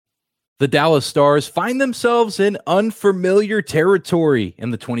The Dallas Stars find themselves in unfamiliar territory in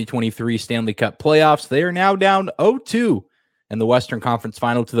the 2023 Stanley Cup playoffs. They are now down 0-2 in the Western Conference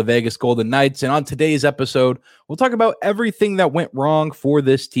Final to the Vegas Golden Knights. And on today's episode, we'll talk about everything that went wrong for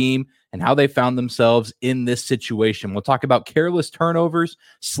this team and how they found themselves in this situation. We'll talk about careless turnovers,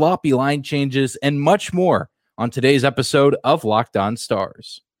 sloppy line changes, and much more on today's episode of Locked On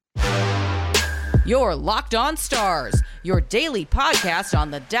Stars. Your Locked On Stars, your daily podcast on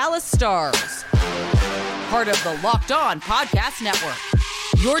the Dallas Stars. Part of the Locked On Podcast Network,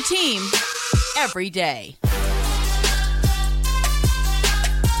 your team every day.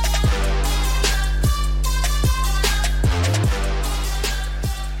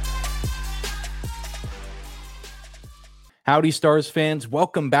 Howdy, Stars fans.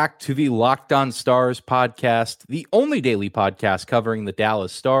 Welcome back to the Locked On Stars podcast, the only daily podcast covering the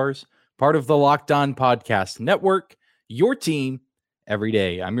Dallas Stars. Part of the Locked On Podcast Network, your team every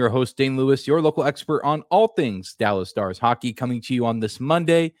day. I'm your host, Dane Lewis, your local expert on all things Dallas Stars hockey, coming to you on this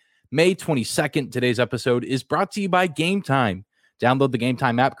Monday, May 22nd. Today's episode is brought to you by Game Time. Download the Game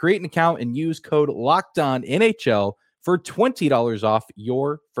Time app, create an account, and use code LOCKEDONNHL for $20 off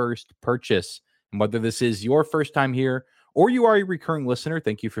your first purchase. And whether this is your first time here or you are a recurring listener,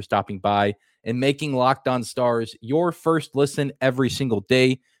 thank you for stopping by and making Locked On Stars your first listen every single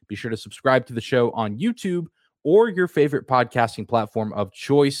day. Be sure to subscribe to the show on YouTube or your favorite podcasting platform of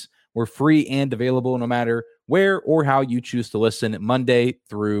choice. We're free and available no matter where or how you choose to listen, Monday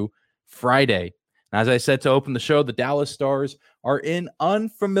through Friday. As I said to open the show, the Dallas Stars are in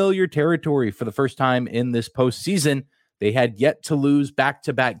unfamiliar territory for the first time in this postseason. They had yet to lose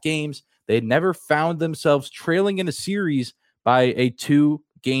back-to-back games. They had never found themselves trailing in a series by a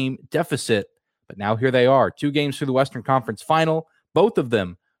 2-game deficit. But now here they are, 2 games through the Western Conference Final, both of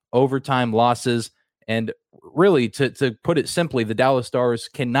them overtime losses. And really, to put it simply, the Dallas Stars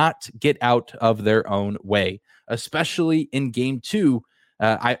cannot get out of their own way, especially in Game 2.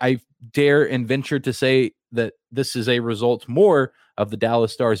 I dare and venture to say that this is a result more of the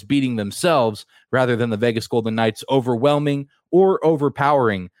Dallas Stars beating themselves rather than the Vegas Golden Knights overwhelming or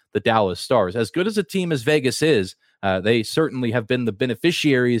overpowering the Dallas Stars. As good as a team as Vegas is, they certainly have been the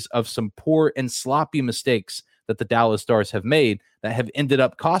beneficiaries of some poor and sloppy mistakes that the Dallas Stars have made that have ended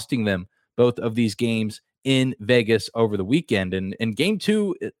up costing them both of these games in Vegas over the weekend. And in Game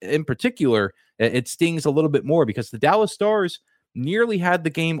 2 in particular, it stings a little bit more because the Dallas Stars nearly had the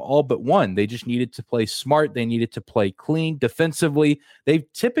game all but won. They just needed to play smart. They needed to play clean defensively.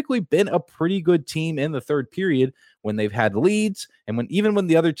 They've typically been a pretty good team in the third period when they've had leads, and even when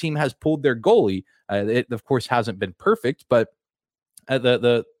the other team has pulled their goalie. It of course hasn't been perfect, but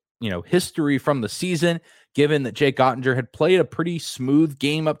the history from the season, given that Jake Ottinger had played a pretty smooth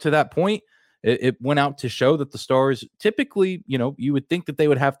game up to that point, it went out to show that the Stars typically, you would think that they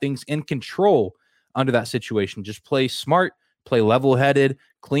would have things in control under that situation. Just play smart, play level-headed,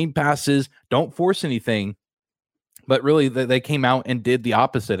 clean passes, don't force anything. But really, they came out and did the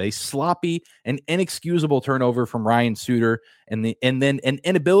opposite. A sloppy and inexcusable turnover from Ryan Suter, and then an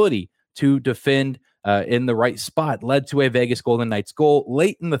inability to defend in the right spot led to a Vegas Golden Knights goal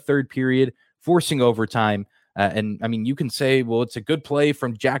late in the third period, forcing overtime. And I mean, you can say, well, it's a good play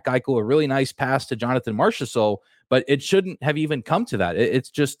from Jack Eichel, a really nice pass to Jonathan Marchessault, but it shouldn't have even come to that.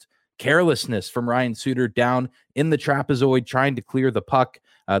 It's just carelessness from Ryan Suter down in the trapezoid trying to clear the puck.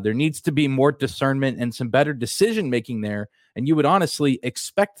 There needs to be more discernment and some better decision-making there. And you would honestly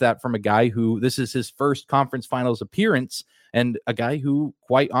expect that from a guy who this is his first conference finals appearance and a guy who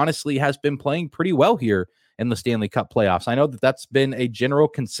quite honestly has been playing pretty well here in the Stanley Cup playoffs. I know that that's been a general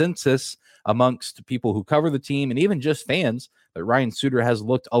consensus amongst people who cover the team and even just fans that Ryan Suter has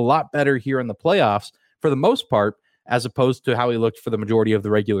looked a lot better here in the playoffs for the most part, as opposed to how he looked for the majority of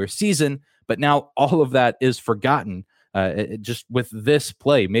the regular season. But now all of that is forgotten. Just with this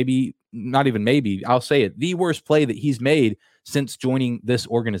play, maybe not even maybe, I'll say it, the worst play that he's made since joining this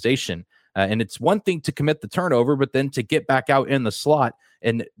organization. And it's one thing to commit the turnover, but then to get back out in the slot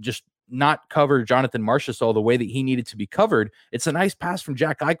and just not cover Jonathan Marchessault the way that he needed to be covered. It's a nice pass from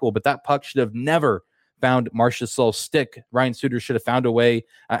Jack Eichel, but that puck should have never found Marchessault's stick. Ryan Suter should have found a way.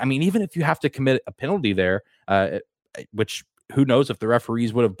 I mean, even if you have to commit a penalty there, which who knows if the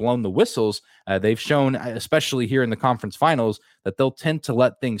referees would have blown the whistles. They've shown, especially here in the conference finals, that they'll tend to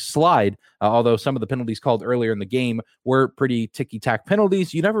let things slide. Although some of the penalties called earlier in the game were pretty ticky-tack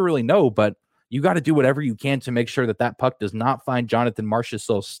penalties. You never really know, but you got to do whatever you can to make sure that that puck does not find Jonathan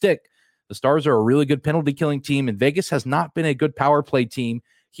Marchessault's stick. The Stars are a really good penalty-killing team, and Vegas has not been a good power play team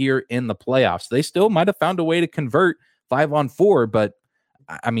here in the playoffs. They still might have found a way to convert 5-on-4, but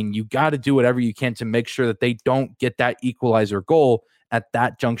I mean, you got to do whatever you can to make sure that they don't get that equalizer goal at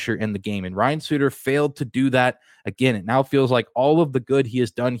that juncture in the game. And Ryan Suter failed to do that again. It now feels like all of the good he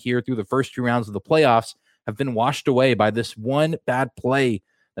has done here through the first 2 rounds of the playoffs have been washed away by this one bad play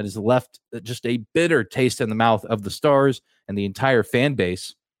that has left just a bitter taste in the mouth of the Stars and the entire fan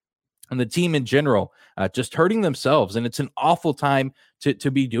base and the team in general, just hurting themselves. And it's an awful time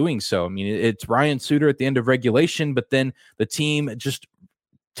to be doing so. I mean, it's Ryan Suter at the end of regulation, but then the team just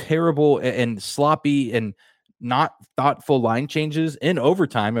terrible and sloppy and not thoughtful line changes in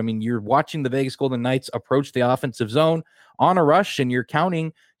overtime. I mean, you're watching the Vegas Golden Knights approach the offensive zone on a rush, and you're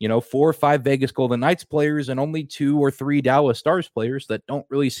counting, 4 or 5 Vegas Golden Knights players and only 2 or 3 Dallas Stars players that don't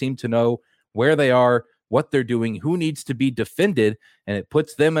really seem to know where they are, what they're doing, who needs to be defended, and it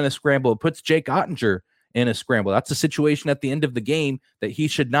puts them in a scramble. It puts Jake Ottinger in a scramble. That's a situation at the end of the game that he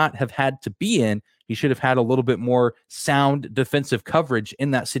should not have had to be in. He should have had a little bit more sound defensive coverage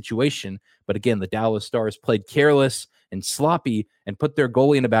in that situation. But again, the Dallas Stars played careless and sloppy and put their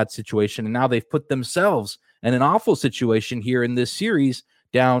goalie in a bad situation, and now they've put themselves in an awful situation here in this series,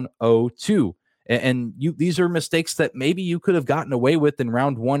 down 0-2. And these are mistakes that maybe you could have gotten away with in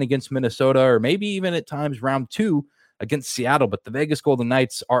round 1 against Minnesota, or maybe even at times round 2 against Seattle. But the Vegas Golden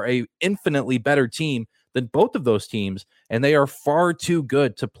Knights are a infinitely better team than both of those teams, and they are far too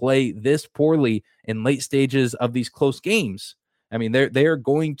good to play this poorly in late stages of these close games. I mean, they are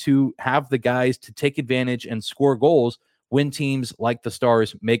going to have the guys to take advantage and score goals when teams like the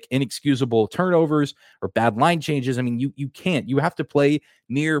Stars make inexcusable turnovers or bad line changes. I mean, you can't. You have to play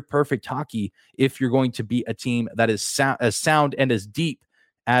near perfect hockey if you're going to be a team that is as sound and as deep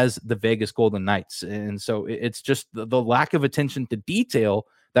as the Vegas Golden Knights. And so it's just the lack of attention to detail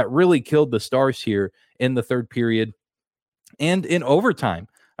that really killed the Stars here in the third period and in overtime.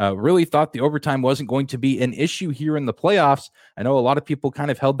 Really thought the overtime wasn't going to be an issue here in the playoffs. I know a lot of people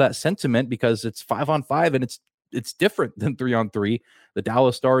kind of held that sentiment because it's 5-on-5 and it's different than 3-on-3. The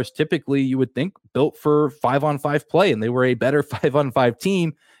Dallas Stars typically, you would think, built for 5-on-5 play, and they were a better 5-on-5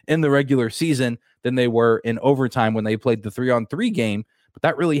 team in the regular season than they were in overtime when they played the 3-on-3 game. But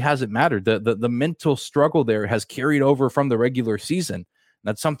that really hasn't mattered. The mental struggle there has carried over from the regular season.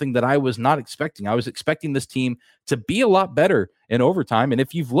 That's something that I was not expecting. I was expecting this team to be a lot better in overtime. And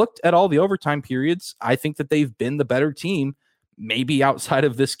if you've looked at all the overtime periods, I think that they've been the better team, maybe outside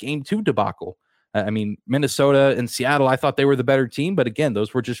of this Game 2 debacle. I mean, Minnesota and Seattle, I thought they were the better team. But again,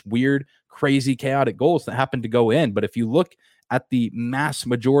 those were just weird, crazy, chaotic goals that happened to go in. But if you look at the mass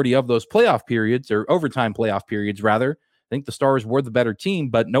majority of those playoff periods, or overtime playoff periods, rather, I think the Stars were the better team.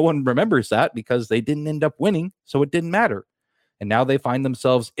 But no one remembers that because they didn't end up winning, so it didn't matter. And now they find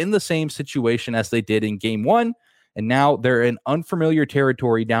themselves in the same situation as they did in Game 1. And now they're in unfamiliar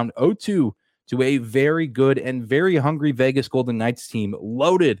territory, down 0-2 to a very good and very hungry Vegas Golden Knights team,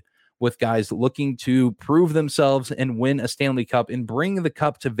 loaded with guys looking to prove themselves and win a Stanley Cup and bring the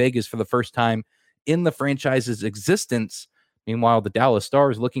cup to Vegas for the first time in the franchise's existence. Meanwhile, the Dallas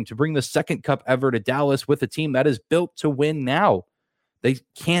Stars looking to bring the second cup ever to Dallas with a team that is built to win now. They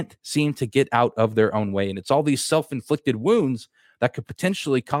can't seem to get out of their own way. And it's all these self-inflicted wounds that could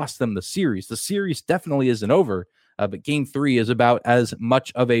potentially cost them the series. The series definitely isn't over, but Game 3 is about as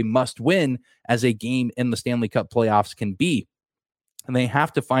much of a must-win as a game in the Stanley Cup playoffs can be. And they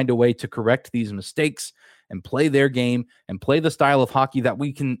have to find a way to correct these mistakes and play their game and play the style of hockey that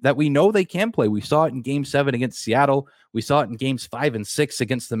we know they can play. We saw it in Game 7 against Seattle. We saw it in Games 5 and 6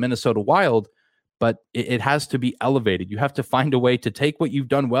 against the Minnesota Wild. But it has to be elevated. You have to find a way to take what you've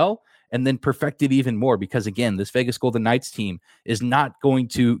done well and then perfect it even more. Because again, this Vegas Golden Knights team is not going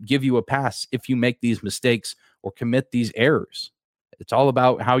to give you a pass if you make these mistakes or commit these errors. It's all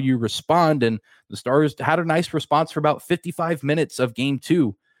about how you respond. And the Stars had a nice response for about 55 minutes of Game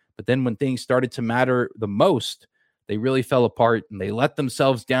 2. But then when things started to matter the most, they really fell apart and they let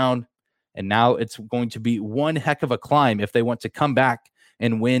themselves down. And now it's going to be one heck of a climb if they want to come back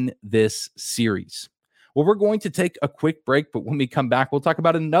and win this series. Well, we're going to take a quick break, but when we come back, we'll talk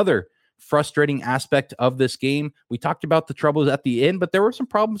about another frustrating aspect of this game. We talked about the troubles at the end, but there were some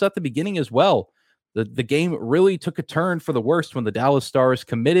problems at the beginning as well. The game really took a turn for the worst when the Dallas Stars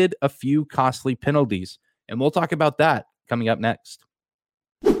committed a few costly penalties, and we'll talk about that coming up next.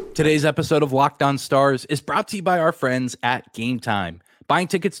 Today's episode of Locked On Stars is brought to you by our friends at Game Time. Buying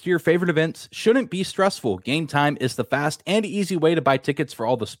tickets to your favorite events shouldn't be stressful. Game Time is the fast and easy way to buy tickets for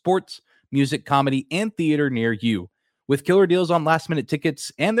all the sports, music, comedy, and theater near you. With killer deals on last-minute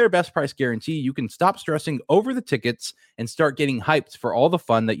tickets and their best price guarantee, you can stop stressing over the tickets and start getting hyped for all the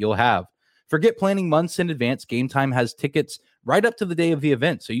fun that you'll have. Forget planning months in advance. Game Time has tickets right up to the day of the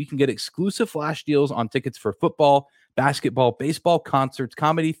event, so you can get exclusive flash deals on tickets for football, basketball, baseball, concerts,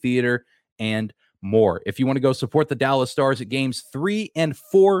 comedy, theater, and more. If you want to go support the Dallas Stars at games 3 and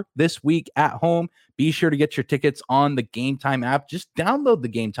 4 this week at home, be sure to get your tickets on the Game Time app. Just download the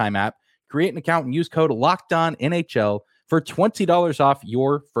Game Time app, create an account, and use code LOCKEDONNHL for $20 off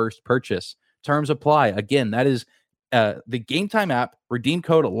your first purchase. Terms apply. Again, that is the Game Time app. Redeem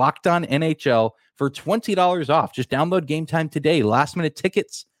code LOCKEDONNHL for $20 off. Just download Game Time today. Last minute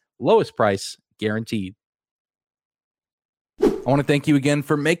tickets, lowest price guaranteed. I want to thank you again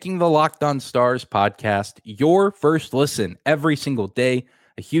for making the Locked On Stars podcast your first listen every single day.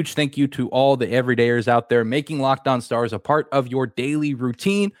 A huge thank you to all the everydayers out there making Locked On Stars a part of your daily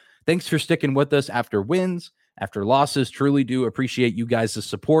routine. Thanks for sticking with us after wins, after losses. Truly do appreciate you guys'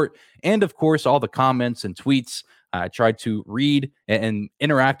 support. And of course, all the comments and tweets. I try to read and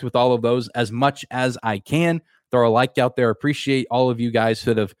interact with all of those as much as I can. Throw a like out there. Appreciate all of you guys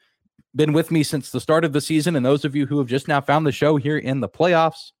that have been with me since the start of the season, and those of you who have just now found the show here in the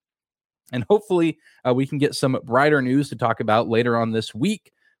playoffs. And hopefully we can get some brighter news to talk about later on this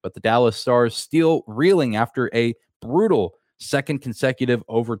week. But the Dallas Stars still reeling after a brutal second consecutive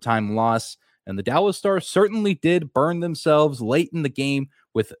overtime loss. And the Dallas Stars certainly did burn themselves late in the game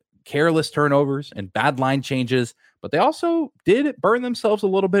with careless turnovers and bad line changes. But they also did burn themselves a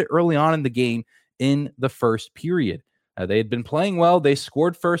little bit early on in the game in the first period. They had been playing well. They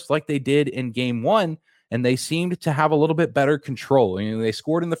scored first like they did in game one, and they seemed to have a little bit better control. They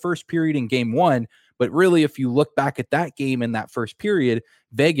scored in the first period in game one, but really, if you look back at that game in that first period,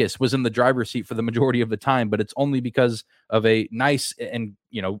 Vegas was in the driver's seat for the majority of the time, but it's only because of a nice and,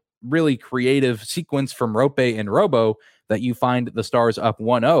 really creative sequence from Rope and Robo that you find the Stars up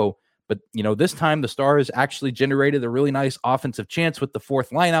 1-0. But, this time the Stars actually generated a really nice offensive chance with the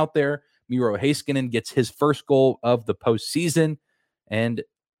fourth line out there. Miro Heiskanen gets his first goal of the postseason, and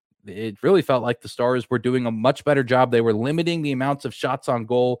it really felt like the Stars were doing a much better job. They were limiting the amounts of shots on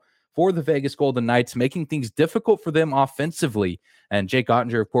goal for the Vegas Golden Knights, making things difficult for them offensively. And Jake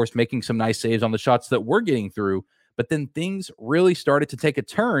Ottinger, of course, making some nice saves on the shots that we're getting through. But then things really started to take a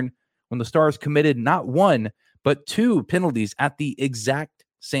turn when the Stars committed not one, but two penalties at the exact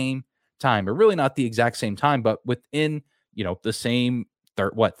same time. Or really not the exact same time, but within, the same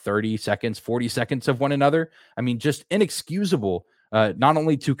 30 seconds, 40 seconds of one another. I mean, just inexcusable, not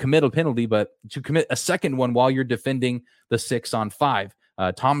only to commit a penalty, but to commit a second one while you're defending the 6-on-5.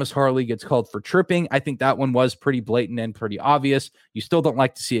 Thomas Harley gets called for tripping. I think that one was pretty blatant and pretty obvious. You still don't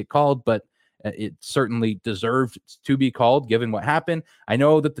like to see it called, but it certainly deserved to be called given what happened. I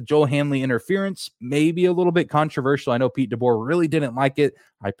know that the Joel Hanley interference may be a little bit controversial. I know Pete DeBoer really didn't like it.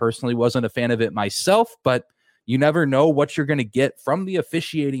 I personally wasn't a fan of it myself, but you never know what you're going to get from the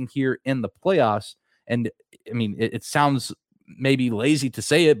officiating here in the playoffs. And I mean, it sounds maybe lazy to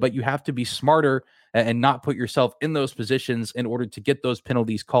say it, but you have to be smarter and not put yourself in those positions in order to get those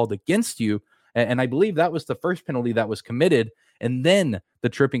penalties called against you. And I believe that was the first penalty that was committed, and then the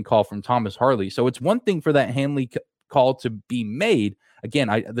tripping call from Thomas Harley. So it's one thing for that Hanley call to be made. Again,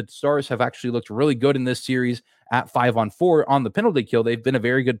 the Stars have actually looked really good in this series at 5-on-4 on the penalty kill. They've been a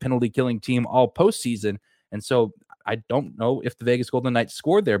very good penalty killing team all postseason. And so I don't know if the Vegas Golden Knights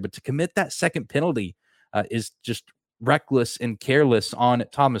scored there, but to commit that second penalty is just reckless and careless on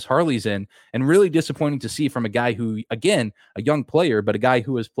Thomas Harley's end, and really disappointing to see from a guy who, again, a young player, but a guy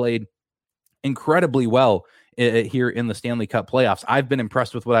who has played incredibly well here in the Stanley Cup playoffs. I've been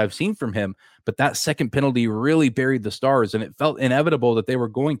impressed with what I've seen from him, but that second penalty really buried the Stars, and it felt inevitable that they were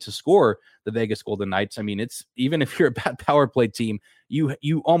going to score the Vegas Golden Knights. I mean, it's even if you're a bad power play team, you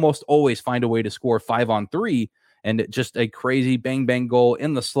almost always find a way to score 5-on-3, and just a crazy bang goal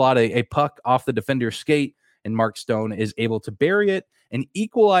in the slot, a puck off the defender's skate, and Mark Stone is able to bury it and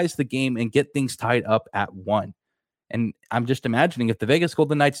equalize the game and get things tied up at 1. And I'm just imagining if the Vegas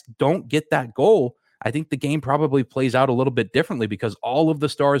Golden Knights don't get that goal, I think the game probably plays out a little bit differently, because all of the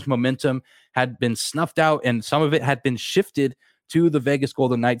Stars' momentum had been snuffed out and some of it had been shifted to the Vegas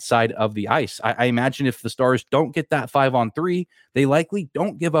Golden Knights side of the ice. I imagine if the Stars don't get that 5-on-3, they likely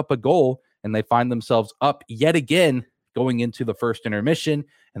don't give up a goal, and they find themselves up yet again going into the first intermission.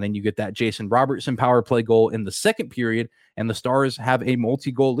 And then you get that Jason Robertson power play goal in the second period, and the Stars have a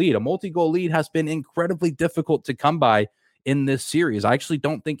multi-goal lead. A multi-goal lead has been incredibly difficult to come by in this series. I actually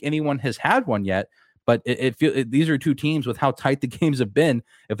don't think anyone has had one yet, but these are two teams with how tight the games have been.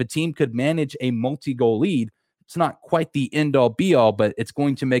 If a team could manage a multi-goal lead, it's not quite the end-all be-all, but it's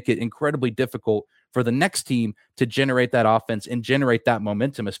going to make it incredibly difficult for the next team to generate that offense and generate that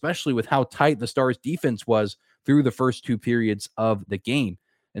momentum, especially with how tight the Stars' defense was through the first two periods of the game.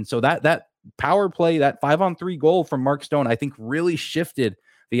 And so that power play, that 5-on-3 goal from Mark Stone, I think really shifted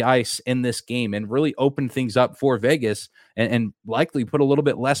the ice in this game and really open things up for Vegas and likely put a little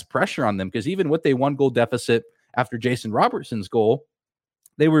bit less pressure on them, because even with a 1-goal deficit after Jason Robertson's goal,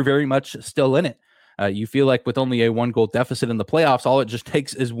 they were very much still in it. You feel like with only a 1-goal deficit in the playoffs, all it just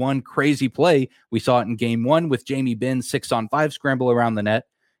takes is one crazy play. We saw it in game 1 with Jamie Benn 6-on-5 scramble around the net.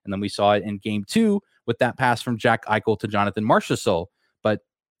 And then we saw it in game 2 with that pass from Jack Eichel to Jonathan Marchessault. But,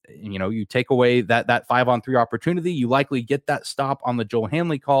 you take away that 5-on-3 opportunity, you likely get that stop on the Joel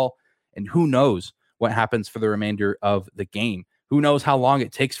Hanley call. And who knows what happens for the remainder of the game. Who knows how long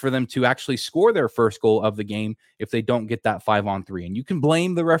it takes for them to actually score their first goal of the game if they don't get that 5-on-3. And you can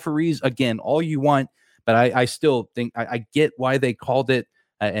blame the referees again all you want, but I still think I get why they called it.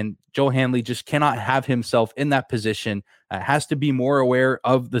 And Joe Hanley just cannot have himself in that position. Has to be more aware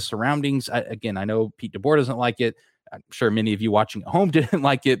of the surroundings. Again, I know Pete DeBoer doesn't like it. I'm sure many of you watching at home didn't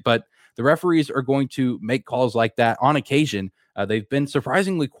like it, but the referees are going to make calls like that on occasion. They've been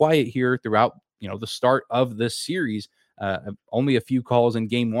surprisingly quiet here throughout, the start of this series. Only a few calls in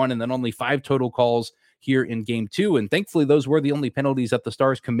game 1, and then only 5 total calls here in game 2. And thankfully, those were the only penalties that the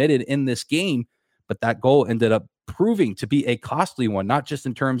Stars committed in this game. But that goal ended up proving to be a costly one, not just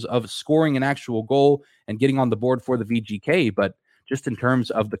in terms of scoring an actual goal and getting on the board for the VGK, but just in terms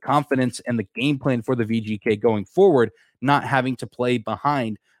of the confidence and the game plan for the VGK going forward, not having to play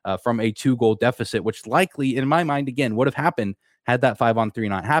behind from a 2-goal deficit, which likely, in my mind, again, would have happened had that 5-on-3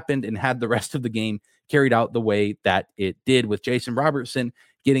 not happened and had the rest of the game carried out the way that it did, with Jason Robertson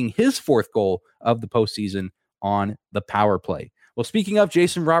getting his 4th goal of the postseason on the power play. Well, speaking of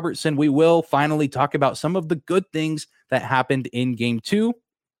Jason Robertson, we will finally talk about some of the good things that happened in game 2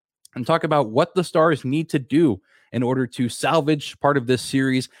 and talk about what the Stars need to do in order to salvage part of this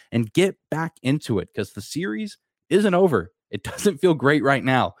series and get back into it, because the series isn't over. It doesn't feel great right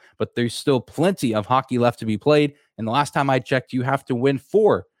now, but there's still plenty of hockey left to be played. And the last time I checked, you have to win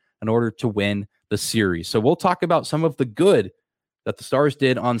 4 in order to win the series. So we'll talk about some of the good that the Stars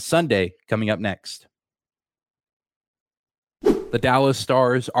did on Sunday coming up next. The Dallas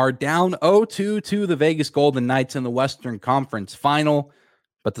Stars are down 0-2 to the Vegas Golden Knights in the Western Conference Final,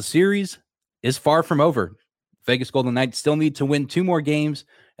 but the series is far from over. Vegas Golden Knights still need to win 2 more games,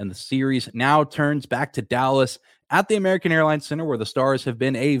 and the series now turns back to Dallas at the American Airlines Center, where the Stars have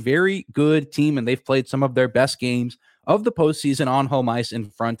been a very good team, and they've played some of their best games of the postseason on home ice in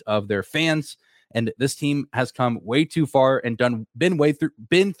front of their fans. And this team has come way too far and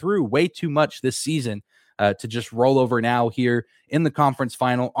been through way too much this season to just roll over now here in the conference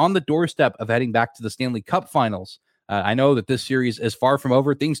final on the doorstep of heading back to the Stanley Cup Finals. I know that this series is far from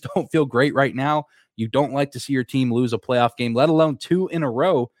over. Things don't feel great right now. You don't like to see your team lose a playoff game, let alone 2 in a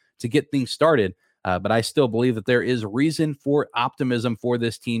row to get things started. But I still believe that there is reason for optimism for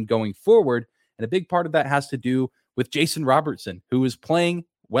this team going forward. And a big part of that has to do with Jason Robertson, who is playing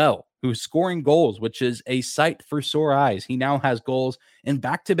well, who's scoring goals, which is a sight for sore eyes. He now has goals in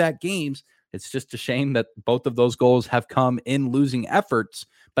back-to-back games. It's just a shame that both of those goals have come in losing efforts.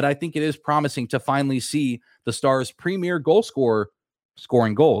 But I think it is promising to finally see the Stars' premier goal scorer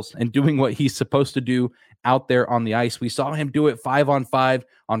scoring goals and doing what he's supposed to do out there on the ice. We saw him do it 5-on-5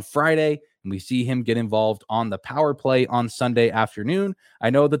 on Friday, and we see him get involved on the power play on Sunday afternoon. I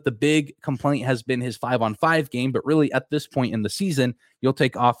know that the big complaint has been his 5-on-5 game, but really at this point in the season, you'll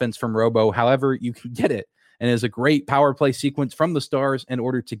take offense from Robo however you can get it. And it is a great power play sequence from the Stars in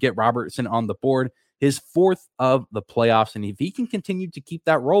order to get Robertson on the board, his 4th of the playoffs. And if he can continue to keep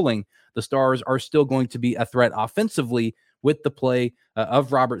that rolling, the Stars are still going to be a threat offensively with the play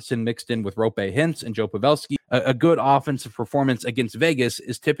of Robertson mixed in with Rope Hintz and Joe Pavelski. A good offensive performance against Vegas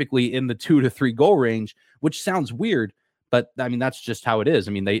is typically in the 2 to 3 goal range, which sounds weird, but I mean, that's just how it is.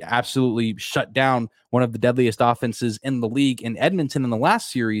 I mean, they absolutely shut down one of the deadliest offenses in the league in Edmonton in the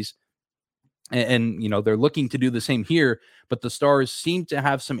last series. And they're looking to do the same here, but the Stars seem to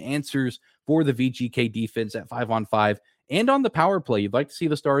have some answers for the VGK defense at 5-on-5 and on the power play. You'd like to see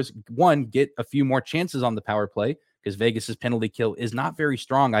the Stars, one, get a few more chances on the power play, because Vegas's penalty kill is not very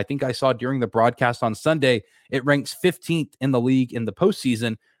strong. I think I saw during the broadcast on Sunday, it ranks 15th in the league in the postseason,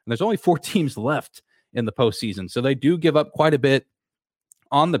 and there's only 4 teams left in the postseason. So they do give up quite a bit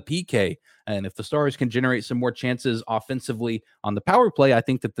on the PK. And if the Stars can generate some more chances offensively on the power play, I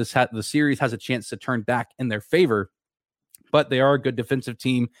think that the series has a chance to turn back in their favor. But they are a good defensive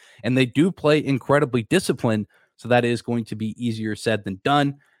team, and they do play incredibly disciplined. So that is going to be easier said than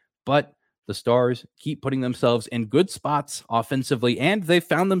done. But the Stars keep putting themselves in good spots offensively, and they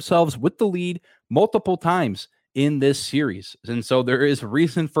found themselves with the lead multiple times in this series. And so there is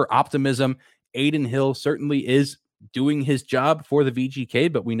reason for optimism. Adin Hill certainly is doing his job for the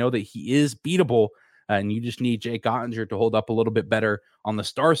VGK, but we know that he is beatable and you just need Jake Ottinger to hold up a little bit better on the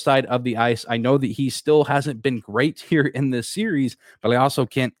Star side of the ice. I know that he still hasn't been great here in this series, but I also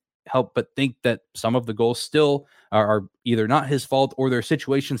can't help but think that some of the goals still are either not his fault, or they're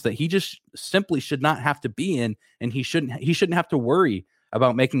situations that he just simply should not have to be in, and he shouldn't have to worry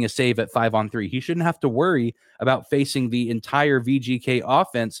about making a save at 5-on-3. He shouldn't have to worry about facing the entire VGK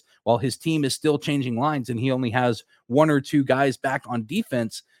offense while his team is still changing lines and he only has one or two guys back on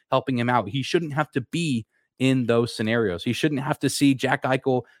defense helping him out. He shouldn't have to be in those scenarios. He shouldn't have to see Jack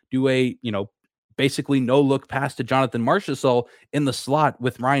Eichel do a, basically no look pass to Jonathan Marchessault in the slot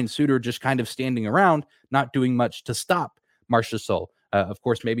with Ryan Suter just kind of standing around, not doing much to stop Marchessault. Of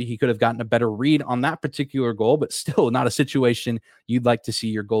course, maybe he could have gotten a better read on that particular goal, but still not a situation you'd like to see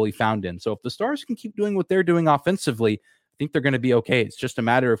your goalie found in. So if the Stars can keep doing what they're doing offensively, I think they're going to be okay. It's just a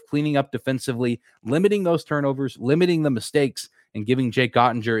matter of cleaning up defensively, limiting those turnovers, limiting the mistakes, and giving Jake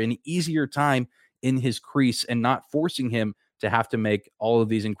Ottinger an easier time in his crease and not forcing him to have to make all of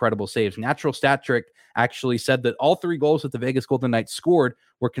these incredible saves. Natural Stat Trick actually said that all three goals that the Vegas Golden Knights scored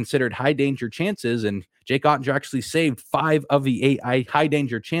were considered high danger chances, and Jake Ottinger actually saved 5 of the 8 high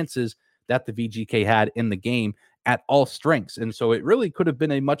danger chances that the VGK had in the game at all strengths. And so it really could have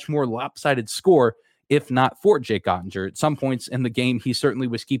been a much more lopsided score if not for Jake Ottinger. At some points in the game, he certainly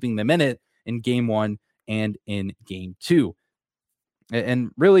was keeping them in it in game 1 and in game 2.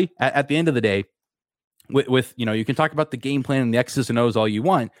 And really, at the end of the day, with you can talk about the game plan and the X's and O's all you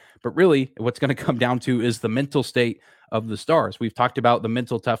want, but really what's going to come down to is the mental state of the Stars. We've talked about the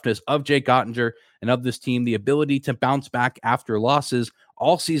mental toughness of Jake Ottinger and of this team, the ability to bounce back after losses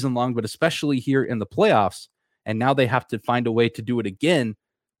all season long, but especially here in the playoffs. And now they have to find a way to do it again,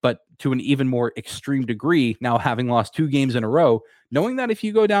 but to an even more extreme degree, now having lost 2 games in a row, knowing that if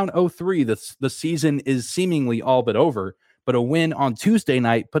you go down 0-3, the season is seemingly all but over. But a win on Tuesday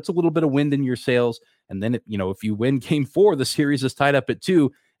night puts a little bit of wind in your sails. And then, if you win game 4, the series is tied up at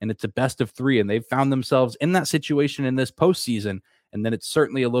 2 and it's a best of 3. And they've found themselves in that situation in this postseason. And then it's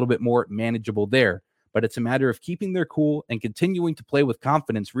certainly a little bit more manageable there. But it's a matter of keeping their cool and continuing to play with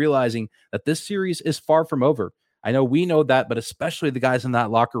confidence, realizing that this series is far from over. I know we know that, but especially the guys in that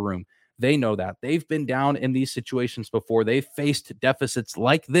locker room, they know that. They've been down in these situations before. They've faced deficits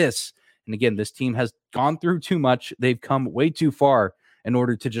like this. And again, this team has gone through too much. They've come way too far in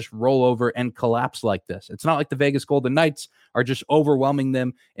order to just roll over and collapse like this. It's not like the Vegas Golden Knights are just overwhelming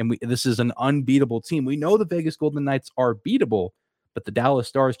them, and this is an unbeatable team. We know the Vegas Golden Knights are beatable, but the Dallas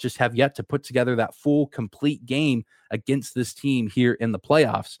Stars just have yet to put together that full, complete game against this team here in the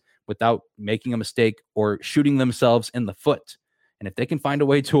playoffs without making a mistake or shooting themselves in the foot. And if they can find a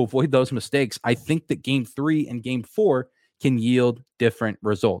way to avoid those mistakes, I think that game 3 and game 4 can yield different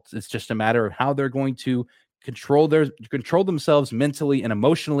results. It's just a matter of how they're going to control themselves mentally and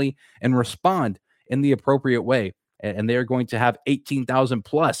emotionally and respond in the appropriate way. And they're going to have 18,000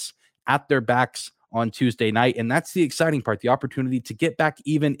 plus at their backs on Tuesday night. And that's the exciting part, the opportunity to get back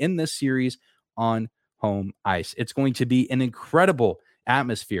even in this series on home ice. It's going to be an incredible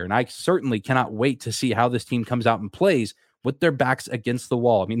atmosphere. And I certainly cannot wait to see how this team comes out and plays with their backs against the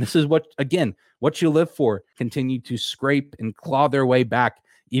wall. I mean, this is what you live for. Continue to scrape and claw their way back,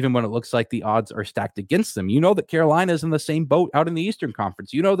 even when it looks like the odds are stacked against them. You know that Carolina is in the same boat out in the Eastern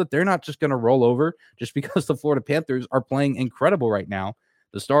Conference. You know that they're not just going to roll over just because the Florida Panthers are playing incredible right now.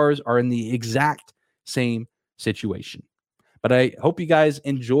 The Stars are in the exact same situation. But I hope you guys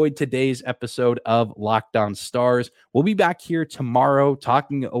enjoyed today's episode of Locked On Stars. We'll be back here tomorrow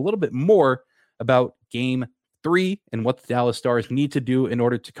talking a little bit more about Game 3 and what the Dallas Stars need to do in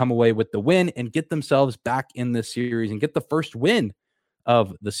order to come away with the win and get themselves back in this series and get the first win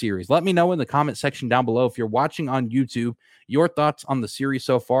of the series. Let me know in the comment section down below, if you're watching on YouTube, your thoughts on the series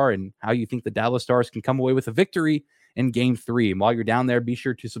so far and how you think the Dallas Stars can come away with a victory in Game 3. And while you're down there, be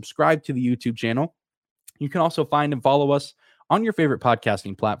sure to subscribe to the YouTube channel. You can also find and follow us on your favorite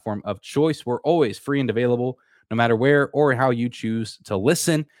podcasting platform of choice. We're always free and available, no matter where or how you choose to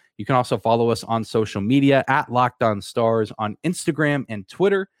listen. You can also follow us on social media at Locked On Stars on Instagram and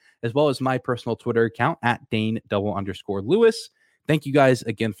Twitter, as well as my personal Twitter account at Dane_Lewis. Thank you guys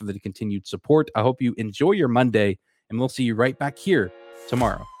again for the continued support. I hope you enjoy your Monday, and we'll see you right back here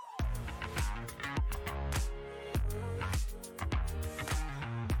tomorrow.